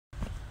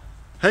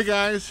Hey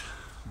guys,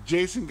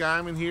 Jason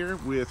Guyman here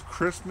with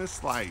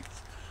Christmas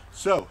Lights.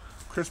 So,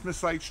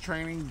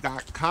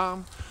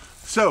 christmaslightstraining.com.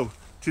 So,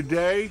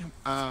 today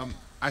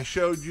I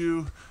showed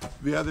you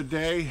the other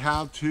day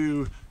how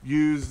to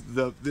use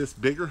this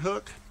bigger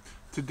hook.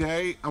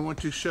 Today I want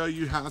to show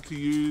you how to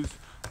use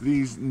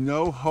these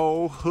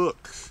no-hole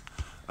hooks.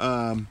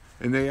 And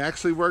they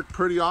actually work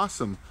pretty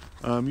awesome.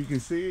 You can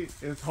see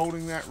it's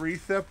holding that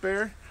wreath up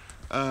there.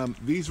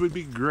 These would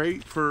be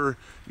great for,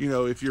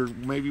 if you're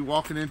maybe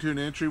walking into an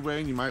entryway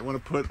and you might want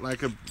to put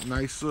like a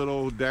nice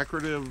little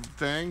decorative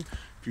thing.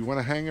 If you want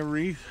to hang a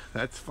wreath,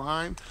 that's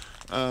fine.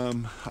 I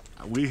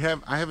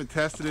haven't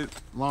tested it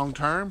long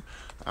term.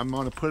 I'm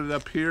going to put it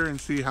up here and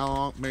see how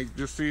long,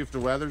 just see if the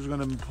weather's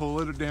going to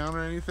pull it down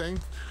or anything.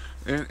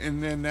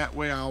 And then that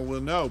way I will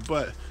know.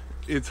 But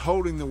it's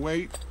holding the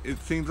weight. It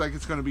seems like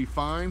it's going to be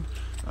fine.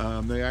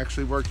 They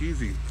actually work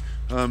easy.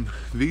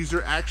 These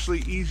are actually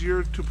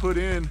easier to put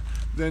in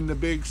than the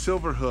big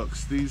silver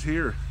hooks, these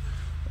here.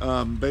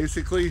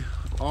 Basically,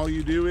 all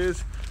you do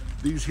is,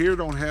 these here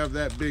don't have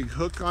that big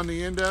hook on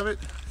the end of it,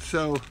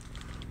 so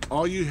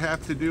all you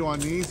have to do on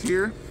these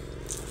here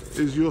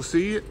is you'll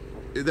see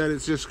that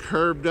it's just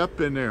curved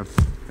up in there.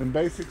 And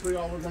basically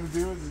all we're going to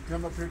do is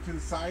come up here to the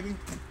siding,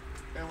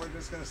 and we're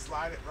just going to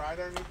slide it right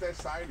underneath that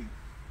siding.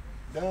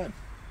 Done.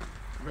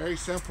 Very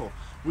simple.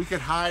 We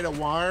could hide a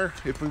wire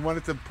if we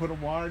wanted to put a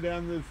wire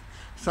down the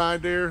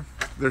side there.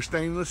 They're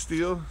stainless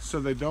steel, so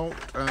they don't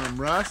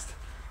rust.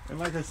 And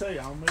like I say,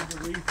 I'll move the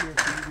wreath here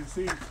so you can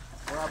see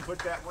where I put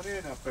that one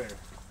in up there.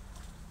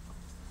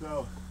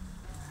 So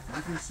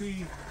you can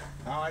see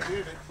how I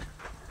did it,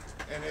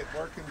 and it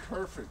working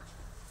perfect.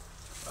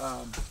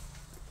 I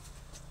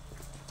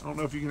don't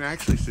know if you can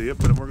actually see it,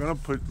 but we're gonna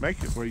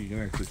make it where you can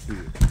actually see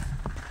it.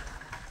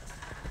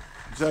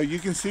 So you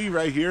can see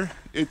right here,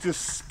 it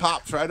just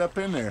pops right up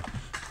in there.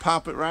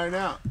 Pop it right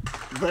out.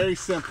 Very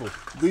simple.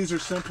 These are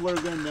simpler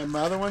than the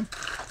other one,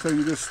 so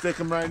you just stick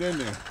them right in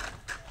there.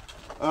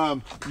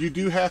 You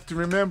do have to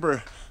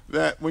remember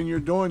that when you're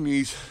doing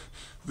these,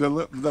 the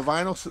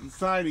vinyl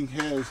siding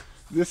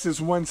this is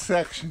one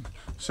section,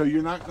 so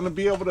you're not going to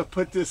be able to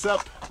put this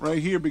up right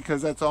here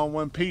because that's all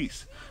one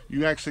piece.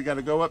 You actually got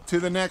to go up to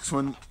the next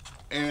one,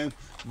 and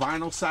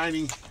vinyl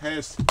siding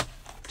has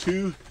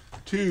two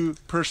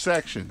per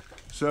section.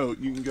 So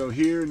you can go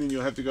here and then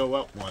you'll have to go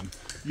up one.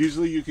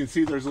 Usually you can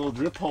see there's little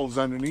drip holes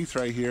underneath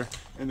right here,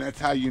 and that's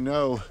how you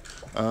know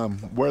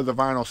where the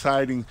vinyl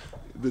siding,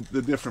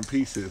 the different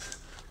pieces.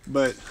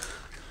 But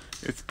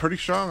it's pretty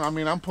strong. I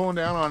mean, I'm pulling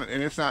down on it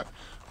and it's not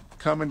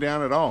coming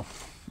down at all.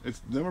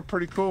 They were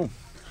pretty cool.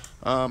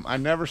 I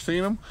never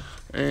seen them,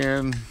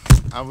 and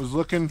I was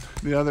looking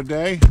the other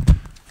day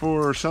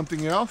for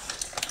something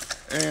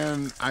else,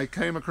 and I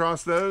came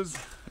across those,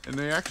 and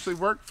they actually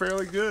work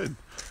fairly good.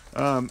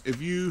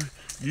 If you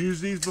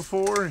use these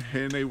before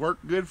and they work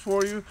good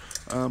for you,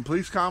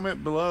 please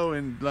comment below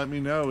and let me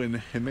know,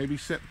 and maybe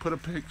put a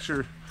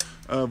picture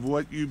of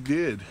what you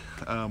did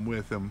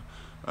with them.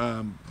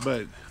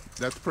 But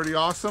that's pretty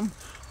awesome.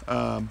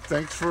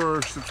 Thanks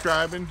for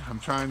subscribing. I'm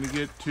trying to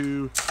get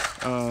to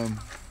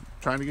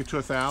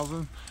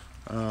 1,000.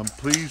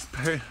 Please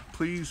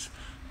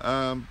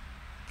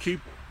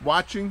keep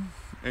watching,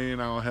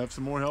 and I'll have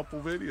some more helpful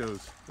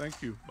videos.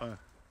 Thank you. Bye.